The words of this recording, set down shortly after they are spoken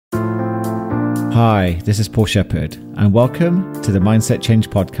Hi, this is Paul Shepherd, and welcome to the Mindset Change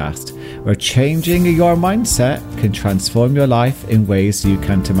Podcast, where changing your mindset can transform your life in ways you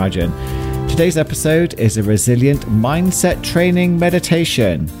can't imagine. Today's episode is a resilient mindset training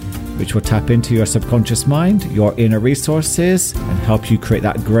meditation, which will tap into your subconscious mind, your inner resources, and help you create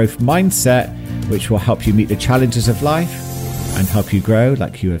that growth mindset, which will help you meet the challenges of life and help you grow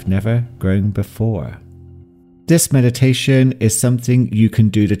like you have never grown before. This meditation is something you can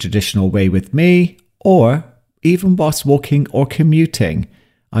do the traditional way with me, or even whilst walking or commuting.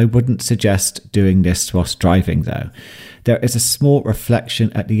 I wouldn't suggest doing this whilst driving though. There is a small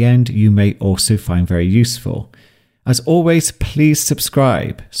reflection at the end you may also find very useful. As always, please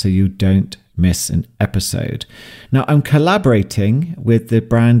subscribe so you don't miss an episode. Now, I'm collaborating with the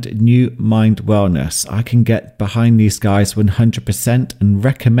brand New Mind Wellness. I can get behind these guys 100% and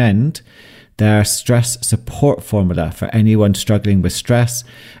recommend their stress support formula for anyone struggling with stress,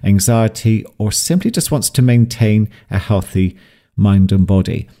 anxiety, or simply just wants to maintain a healthy mind and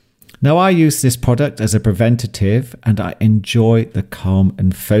body. Now, I use this product as a preventative, and I enjoy the calm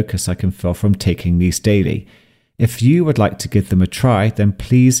and focus I can feel from taking these daily. If you would like to give them a try, then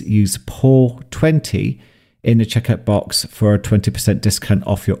please use Paul20 in the checkout box for a 20% discount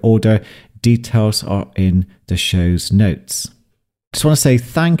off your order. Details are in the show's notes. Just want to say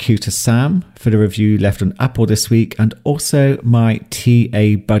thank you to Sam for the review left on Apple this week, and also my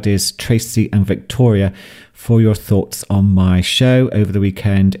TA buddies Tracy and Victoria for your thoughts on my show over the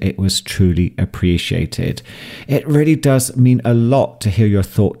weekend. It was truly appreciated. It really does mean a lot to hear your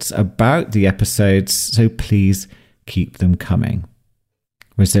thoughts about the episodes, so please keep them coming.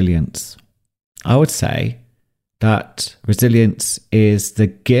 Resilience. I would say that resilience is the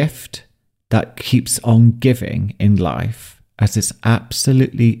gift that keeps on giving in life, as it's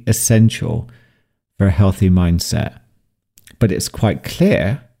absolutely essential for a healthy mindset. But it's quite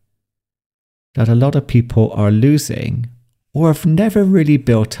clear that a lot of people are losing or have never really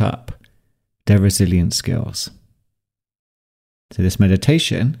built up their resilient skills. So this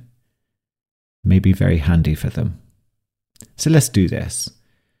meditation may be very handy for them. So let's do this.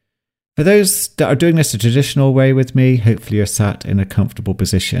 For those that are doing this the traditional way with me, hopefully you're sat in a comfortable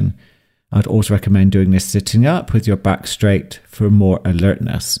position. I'd also recommend doing this sitting up with your back straight for more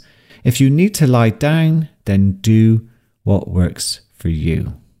alertness. If you need to lie down, then do what works for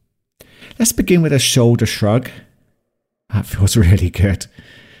you. Let's begin with a shoulder shrug. That feels really good.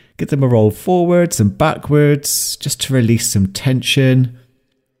 Give them a roll forwards and backwards just to release some tension.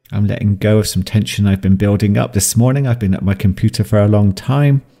 I'm letting go of some tension I've been building up this morning. I've been at my computer for a long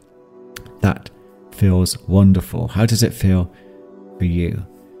time. That feels wonderful. How does it feel for you?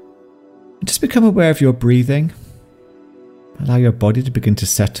 Just become aware of your breathing. Allow your body to begin to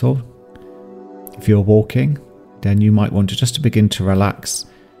settle. If you're walking, then you might want to just begin to relax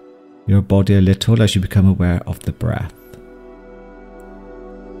your body a little as you become aware of the breath.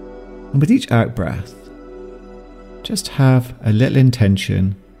 And with each out breath, just have a little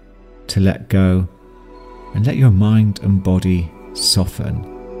intention to let go and let your mind and body soften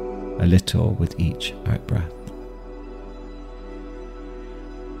a little with each out breath.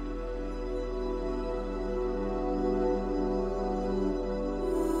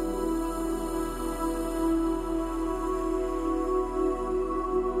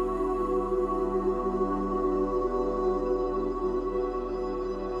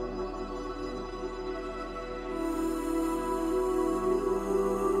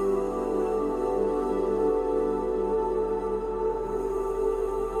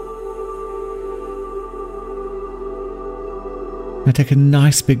 Now take a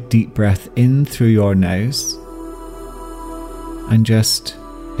nice big deep breath in through your nose and just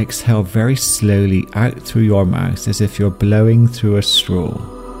exhale very slowly out through your mouth as if you're blowing through a straw.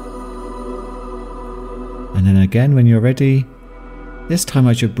 And then again, when you're ready, this time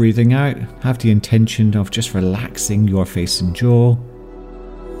as you're breathing out, have the intention of just relaxing your face and jaw,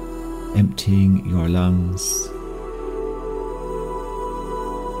 emptying your lungs.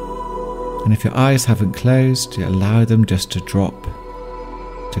 And if your eyes haven't closed, allow them just to drop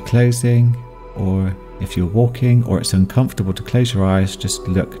to closing, or if you're walking or it's uncomfortable to close your eyes, just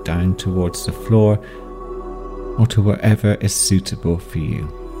look down towards the floor or to wherever is suitable for you.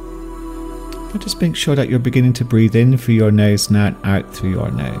 But just make sure that you're beginning to breathe in through your nose now and out through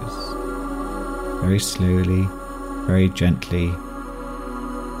your nose. Very slowly, very gently,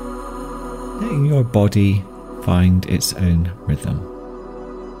 letting your body find its own rhythm.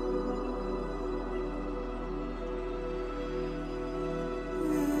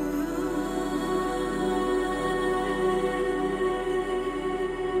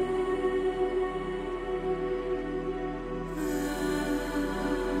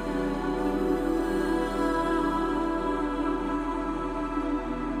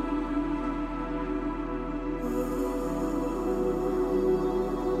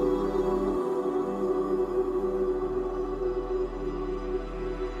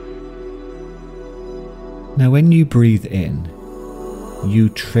 Now, when you breathe in, you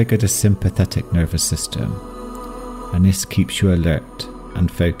trigger the sympathetic nervous system, and this keeps you alert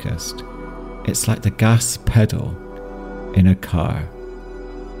and focused. It's like the gas pedal in a car.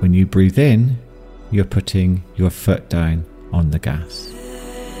 When you breathe in, you're putting your foot down on the gas.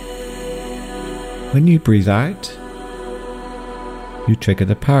 When you breathe out, you trigger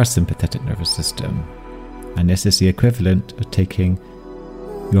the parasympathetic nervous system, and this is the equivalent of taking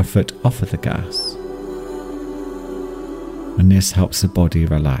your foot off of the gas. And this helps the body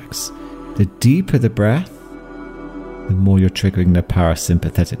relax. The deeper the breath, the more you're triggering the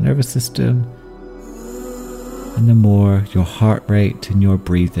parasympathetic nervous system, and the more your heart rate and your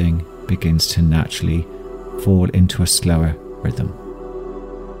breathing begins to naturally fall into a slower rhythm.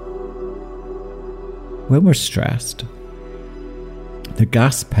 When we're stressed, the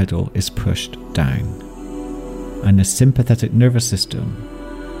gas pedal is pushed down, and the sympathetic nervous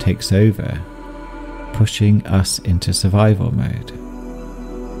system takes over, pushing us into survival mode.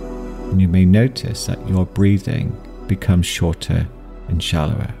 And you may notice that your breathing becomes shorter and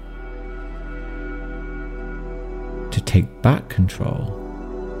shallower. To take back control,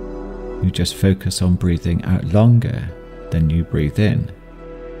 you just focus on breathing out longer than you breathe in,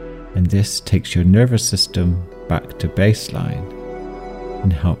 and this takes your nervous system back to baseline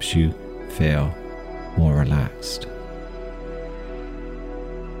and helps you feel more relaxed.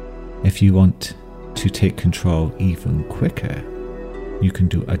 If you want to take control even quicker, you can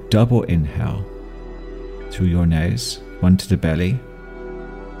do a double inhale through your nose, one to the belly,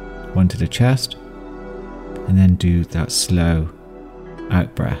 one to the chest, and then do that slow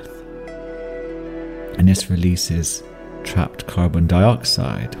out breath. And this releases trapped carbon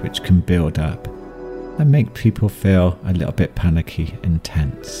dioxide, which can build up and make people feel a little bit panicky and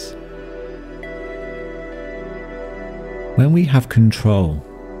tense. When we have control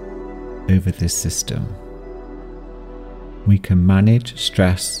over this system, we can manage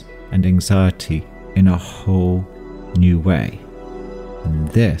stress and anxiety in a whole new way, and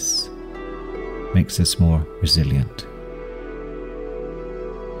this makes us more resilient.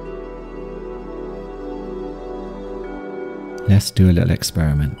 Let's do a little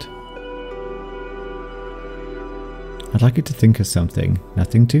experiment. I'd like you to think of something,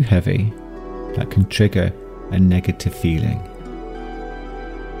 nothing too heavy, that can trigger a negative feeling.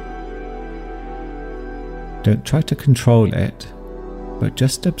 Don't try to control it, but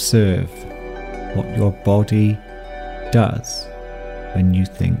just observe what your body does when you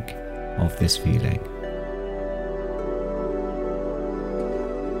think of this feeling.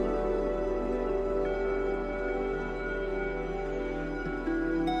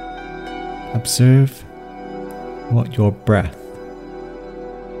 Observe what your breath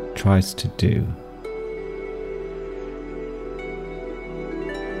tries to do.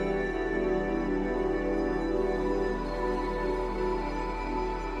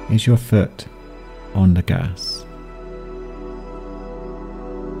 Is your foot on the gas?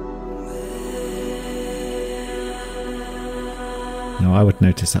 Now I would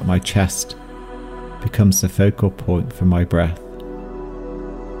notice that my chest becomes the focal point for my breath.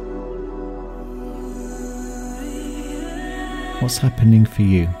 What's happening for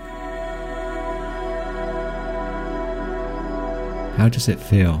you? How does it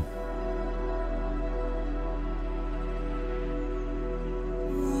feel?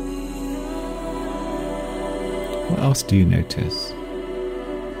 What else do you notice?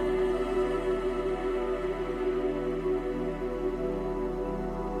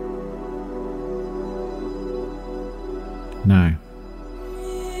 Now,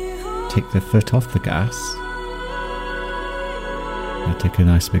 take the foot off the gas. Now take a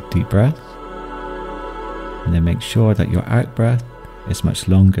nice big deep breath, and then make sure that your out breath is much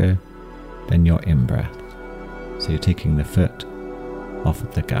longer than your in breath. So you're taking the foot off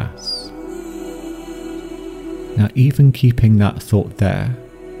of the gas. Now, even keeping that thought there,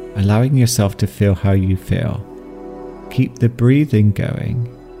 allowing yourself to feel how you feel, keep the breathing going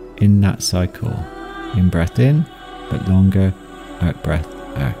in that cycle. In breath in, but longer, out breath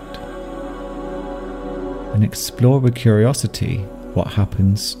out. And explore with curiosity what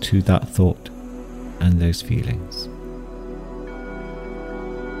happens to that thought and those feelings.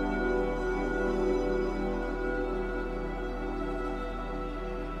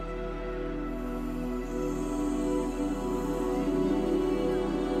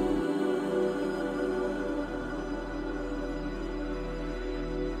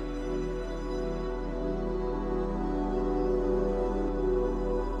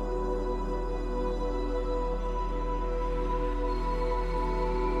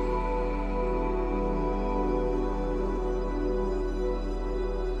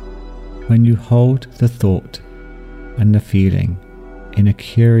 When you hold the thought and the feeling in a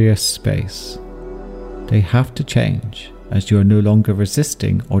curious space, they have to change as you are no longer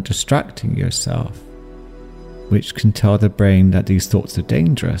resisting or distracting yourself, which can tell the brain that these thoughts are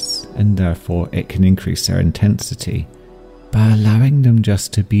dangerous and therefore it can increase their intensity. By allowing them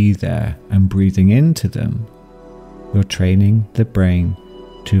just to be there and breathing into them, you're training the brain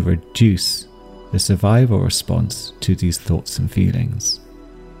to reduce the survival response to these thoughts and feelings.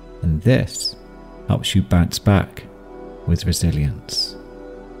 And this helps you bounce back with resilience.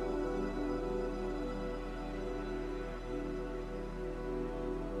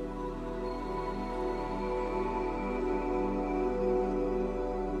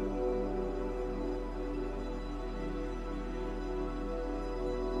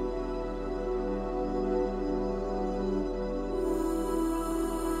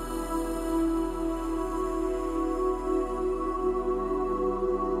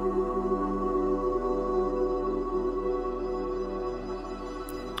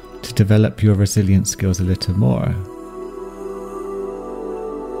 To develop your resilience skills a little more,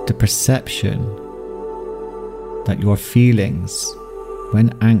 the perception that your feelings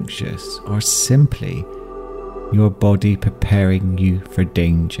when anxious are simply your body preparing you for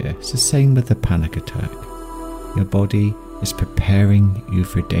danger. It's the same with a panic attack. Your body is preparing you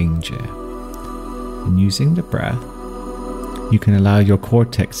for danger. And using the breath, you can allow your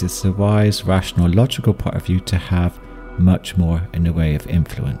cortexes, the wise, rational, logical part of you, to have much more in the way of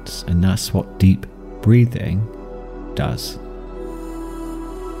influence. And that's what deep breathing does.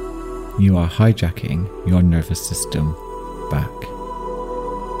 You are hijacking your nervous system back.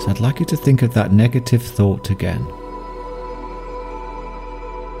 So I'd like you to think of that negative thought again.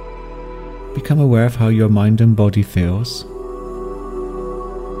 Become aware of how your mind and body feels.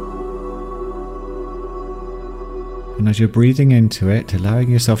 And as you're breathing into it, allowing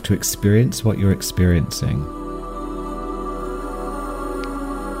yourself to experience what you're experiencing,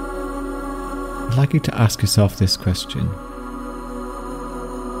 I'd like you to ask yourself this question.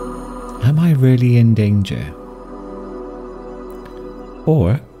 Am I really in danger?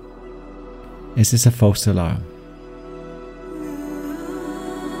 Or is this a false alarm?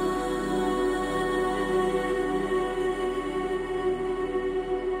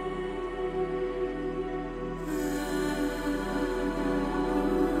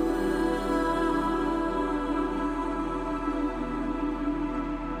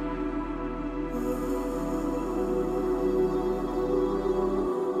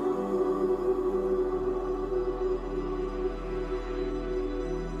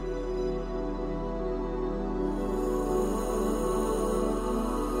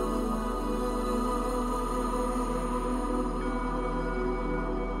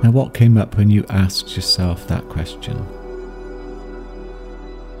 Now, what came up when you asked yourself that question?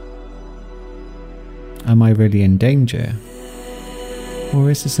 Am I really in danger? Or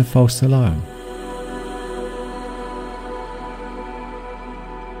is this a false alarm?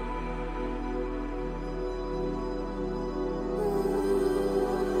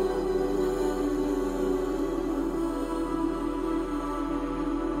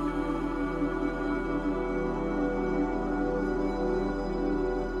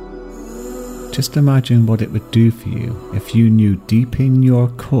 Just imagine what it would do for you if you knew deep in your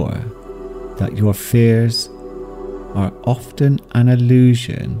core that your fears are often an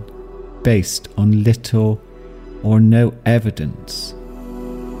illusion based on little or no evidence.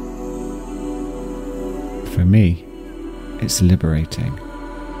 For me, it's liberating.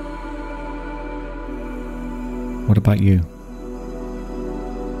 What about you?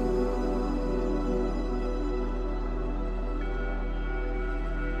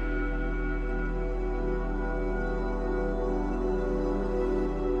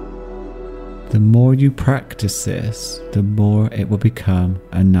 The more you practice this, the more it will become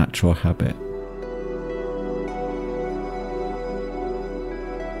a natural habit.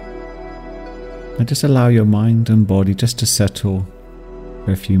 And just allow your mind and body just to settle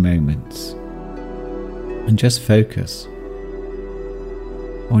for a few moments. And just focus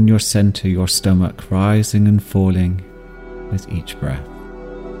on your center, your stomach, rising and falling with each breath.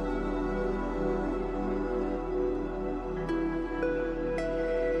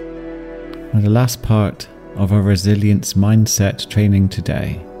 And the last part of our resilience mindset training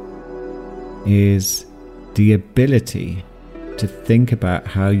today is the ability to think about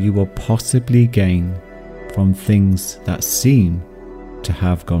how you will possibly gain from things that seem to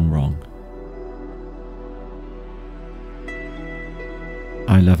have gone wrong.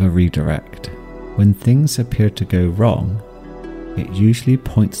 I love a redirect. When things appear to go wrong, it usually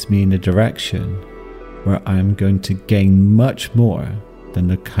points me in a direction where I am going to gain much more than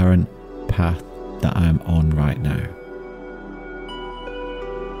the current path that I'm on right now.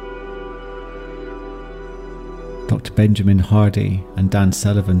 Dr. Benjamin Hardy and Dan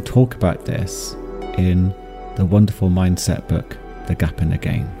Sullivan talk about this in the wonderful mindset book, The Gap and the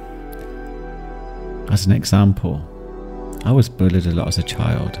Gain. As an example, I was bullied a lot as a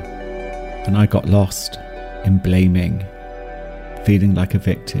child, and I got lost in blaming, feeling like a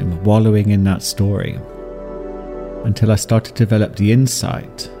victim, wallowing in that story, until I started to develop the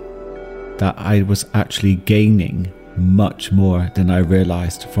insight that I was actually gaining much more than I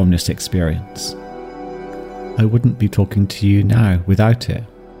realized from this experience. I wouldn't be talking to you now without it.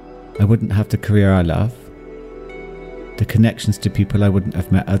 I wouldn't have the career I love, the connections to people I wouldn't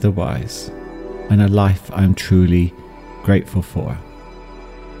have met otherwise, and a life I'm truly grateful for.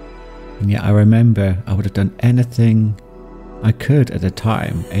 And yet I remember I would have done anything I could at the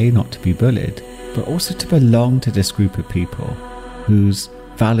time, not to be bullied, but also to belong to this group of people whose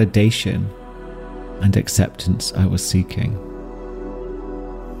validation and acceptance I was seeking.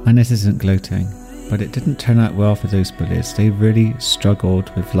 And this isn't gloating, but it didn't turn out well for those bullies. They really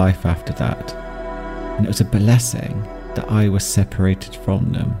struggled with life after that. And it was a blessing that I was separated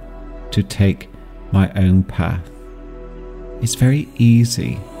from them to take my own path. It's very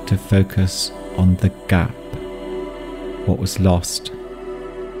easy to focus on the gap, what was lost,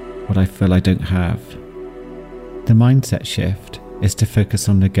 what I feel I don't have. The mindset shift is to focus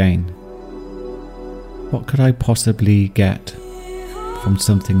on the gain. What could I possibly get from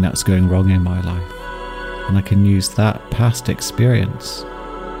something that's going wrong in my life? And I can use that past experience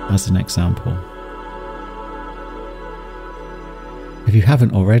as an example. If you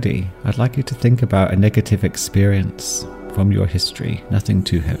haven't already, I'd like you to think about a negative experience from your history, nothing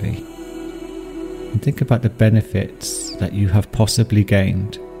too heavy. And think about the benefits that you have possibly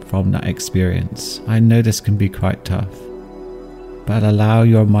gained from that experience. I know this can be quite tough, but allow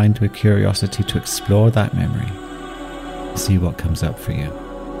your mind with curiosity to explore that memory. See what comes up for you.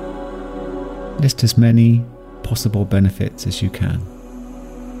 List as many possible benefits as you can.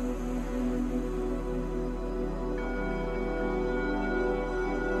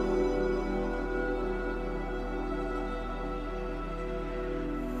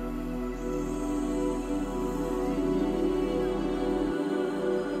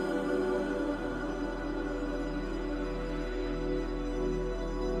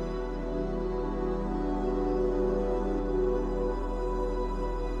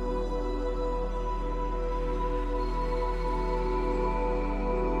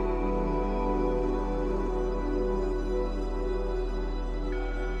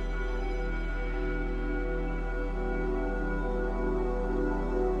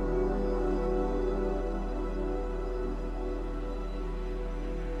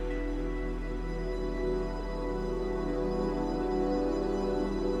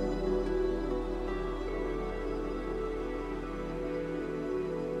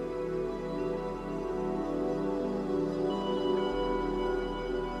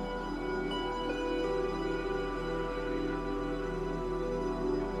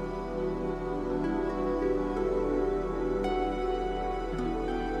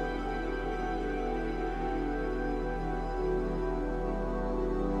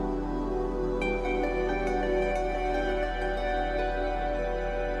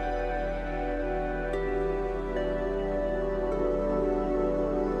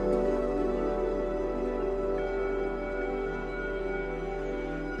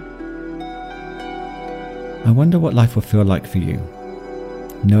 I wonder what life will feel like for you,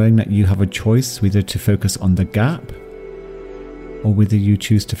 knowing that you have a choice whether to focus on the gap or whether you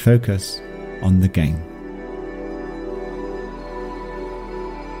choose to focus on the gain.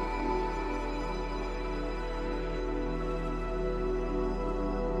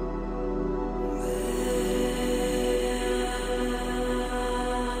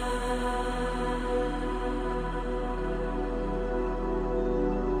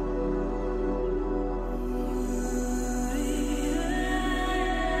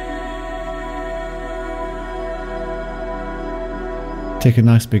 Take a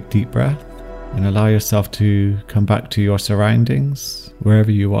nice big deep breath and allow yourself to come back to your surroundings, wherever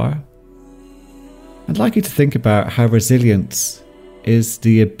you are. I'd like you to think about how resilience is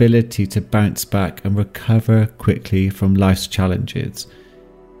the ability to bounce back and recover quickly from life's challenges.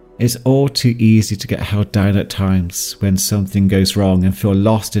 It's all too easy to get held down at times when something goes wrong and feel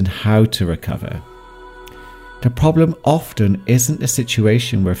lost in how to recover. The problem often isn't the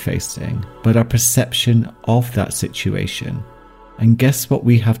situation we're facing, but our perception of that situation. And guess what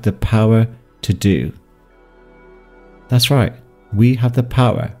we have the power to do? That's right, we have the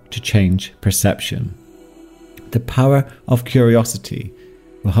power to change perception. The power of curiosity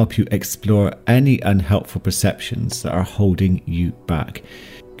will help you explore any unhelpful perceptions that are holding you back.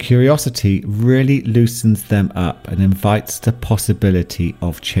 Curiosity really loosens them up and invites the possibility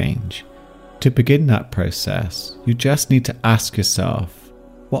of change. To begin that process, you just need to ask yourself,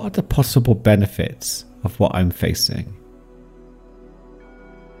 what are the possible benefits of what I'm facing?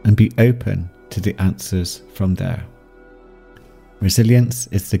 And be open to the answers from there. Resilience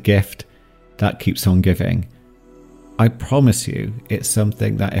is the gift that keeps on giving. I promise you, it's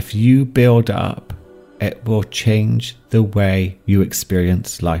something that if you build up, it will change the way you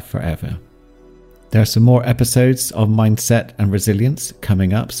experience life forever. There are some more episodes of Mindset and Resilience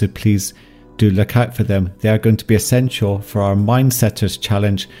coming up, so please do look out for them. They are going to be essential for our Mindsetters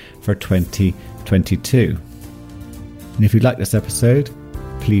Challenge for 2022. And if you like this episode,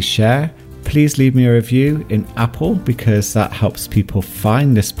 please share. Please leave me a review in Apple because that helps people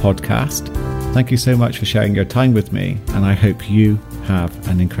find this podcast. Thank you so much for sharing your time with me, and I hope you have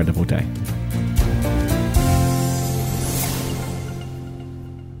an incredible day.